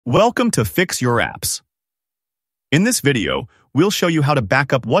Welcome to Fix Your Apps. In this video, we'll show you how to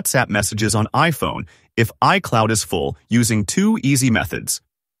back up WhatsApp messages on iPhone if iCloud is full using two easy methods.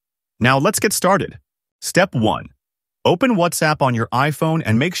 Now let's get started. Step 1. Open WhatsApp on your iPhone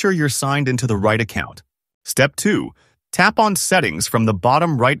and make sure you're signed into the right account. Step 2. Tap on Settings from the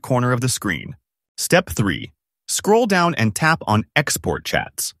bottom right corner of the screen. Step 3. Scroll down and tap on Export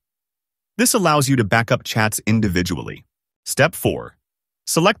Chats. This allows you to back up chats individually. Step 4.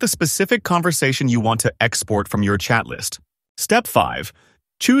 Select the specific conversation you want to export from your chat list. Step 5.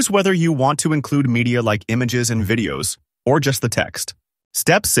 Choose whether you want to include media like images and videos, or just the text.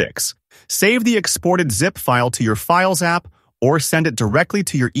 Step 6. Save the exported zip file to your Files app or send it directly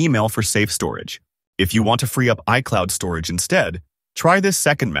to your email for safe storage. If you want to free up iCloud storage instead, try this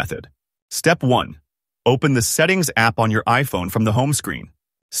second method. Step 1. Open the Settings app on your iPhone from the home screen.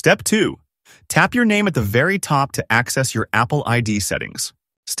 Step 2. Tap your name at the very top to access your Apple ID settings.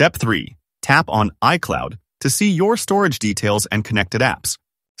 Step 3. Tap on iCloud to see your storage details and connected apps.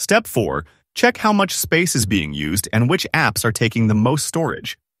 Step 4. Check how much space is being used and which apps are taking the most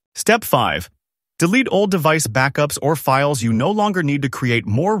storage. Step 5. Delete old device backups or files you no longer need to create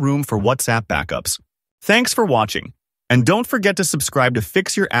more room for WhatsApp backups. Thanks for watching, and don't forget to subscribe to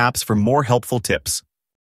Fix Your Apps for more helpful tips.